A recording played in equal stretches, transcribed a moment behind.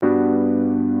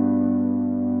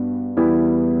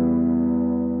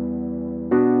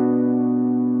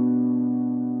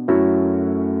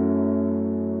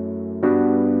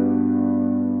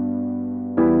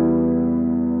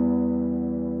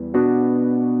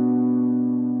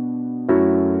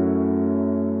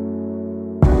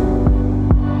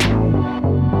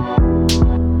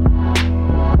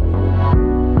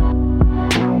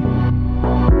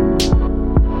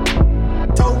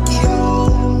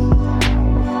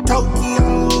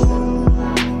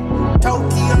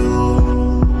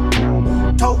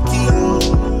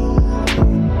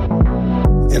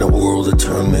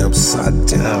upside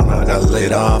down. I got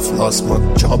laid off, lost my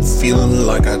job, feeling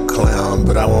like a clown.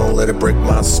 But I won't let it break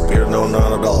my spirit, no,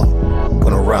 not at all.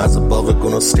 Gonna rise above it,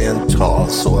 gonna stand tall.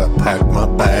 So I packed my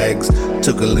bags,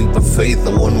 took a leap of faith,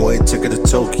 a one-way ticket to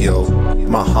Tokyo.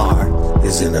 My heart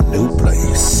is in a new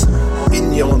place.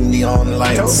 In your neon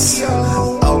lights,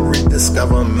 I'll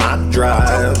rediscover my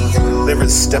drive. Every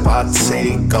step I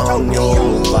take on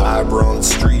your vibrant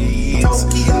streets,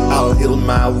 I'll heal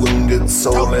my wounded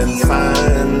soul and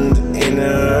find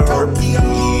inner peace.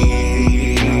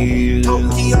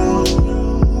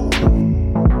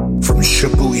 From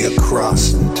Shibuya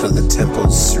crossed into the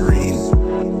temples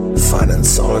serene, finding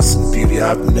solace and beauty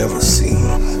I've never seen.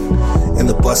 In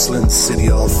the bustling city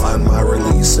I'll find my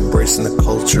release, embracing the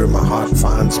culture my heart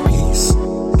finds peace.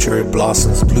 Cherry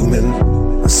blossoms blooming,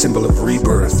 a symbol of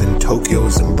rebirth. In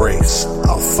Tokyo's embrace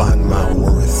I'll find my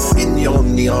worth. In your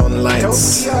neon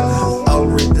lights, I'll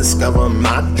rediscover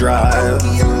my drive.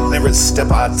 Every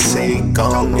step I take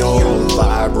on your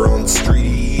vibrant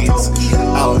streets,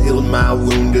 I'll heal my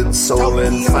wounded soul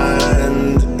and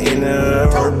find inner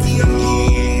peace.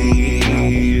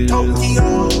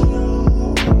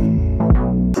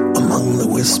 Among the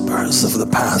whispers of the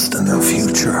past and the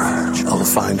future, I'll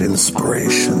find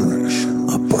inspiration,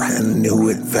 a brand new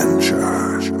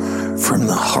adventure. From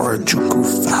the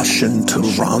Harajuku fashion to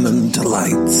ramen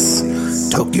delights,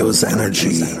 Tokyo's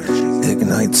energy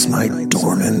ignites my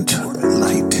dormant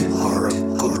light.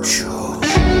 Harajuku.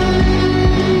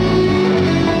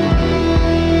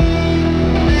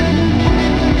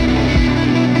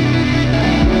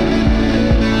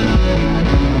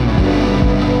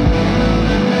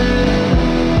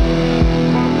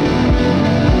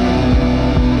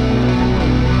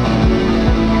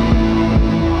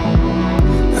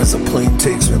 As the plane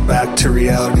takes me back to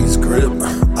reality's grip,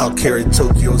 I'll carry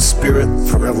Tokyo's spirit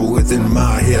forever within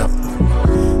my hip.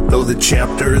 Though the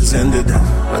chapter is ended,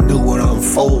 a new one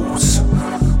unfolds.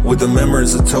 With the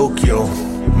memories of Tokyo,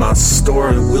 my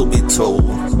story will be told.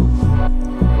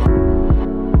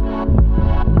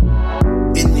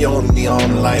 In your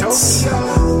neon lights,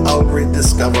 I'll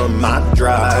rediscover my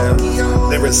drive.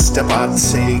 Every step I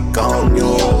take on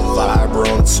your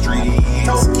vibrant streets,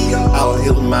 I'll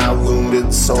heal my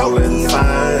wounded soul and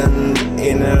find